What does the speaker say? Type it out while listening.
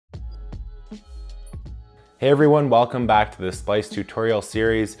Hey everyone, welcome back to the Splice tutorial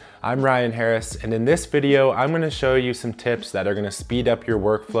series. I'm Ryan Harris, and in this video, I'm going to show you some tips that are going to speed up your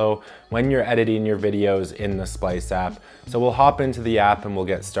workflow when you're editing your videos in the Splice app. So we'll hop into the app and we'll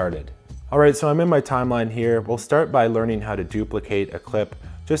get started. All right, so I'm in my timeline here. We'll start by learning how to duplicate a clip.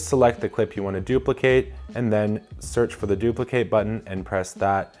 Just select the clip you want to duplicate and then search for the duplicate button and press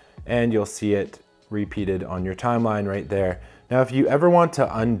that, and you'll see it repeated on your timeline right there. Now, if you ever want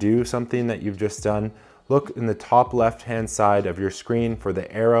to undo something that you've just done, look in the top left-hand side of your screen for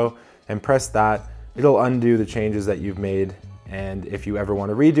the arrow and press that. It'll undo the changes that you've made. And if you ever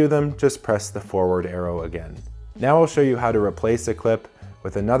want to redo them, just press the forward arrow again. Now I'll show you how to replace a clip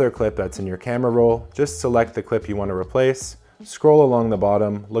with another clip that's in your camera roll. Just select the clip you want to replace, scroll along the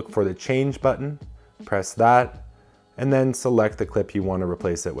bottom, look for the change button, press that, and then select the clip you want to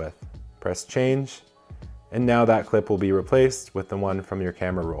replace it with. Press change, and now that clip will be replaced with the one from your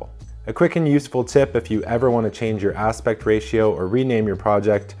camera roll. A quick and useful tip: if you ever want to change your aspect ratio or rename your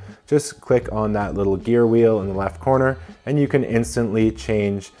project, just click on that little gear wheel in the left corner and you can instantly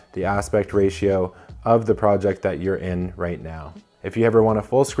change the aspect ratio of the project that you're in right now. If you ever want to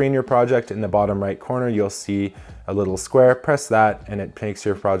full screen your project, in the bottom right corner you'll see a little square. Press that and it makes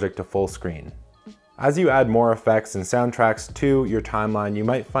your project a full screen. As you add more effects and soundtracks to your timeline, you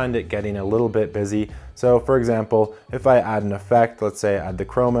might find it getting a little bit busy. So for example, if I add an effect, let's say I add the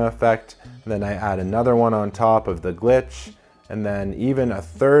chroma effect, and then I add another one on top of the glitch, and then even a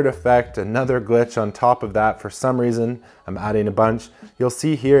third effect, another glitch on top of that. For some reason, I'm adding a bunch. You'll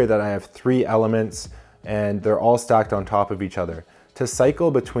see here that I have 3 elements and they're all stacked on top of each other. To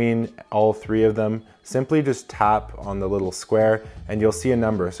cycle between all 3 of them, simply just tap on the little square and you'll see a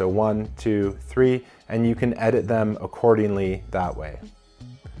number. So 1, 2, 3, and you can edit them accordingly that way.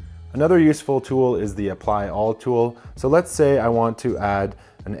 Another useful tool is the Apply All tool. So let's say I want to add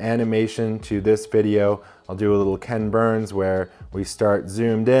an animation to this video. I'll do a little Ken Burns where we start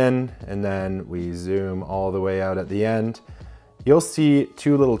zoomed in and then we zoom all the way out at the end. You'll see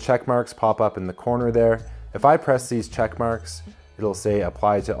 2 little check marks pop up in the corner there. If I press these check marks, it'll say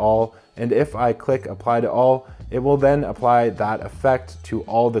Apply to All. And if I click Apply to All, it will then apply that effect to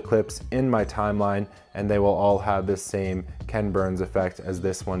all the clips in my timeline, and they will all have the same Ken Burns effect as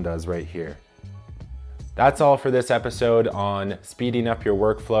this one does right here. That's all for this episode on speeding up your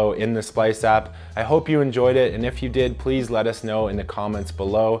workflow in the Splice app. I hope you enjoyed it, and if you did, please let us know in the comments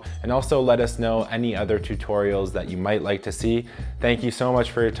below, and also let us know any other tutorials that you might like to see. Thank you so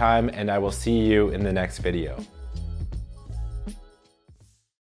much for your time, and I will see you in the next video.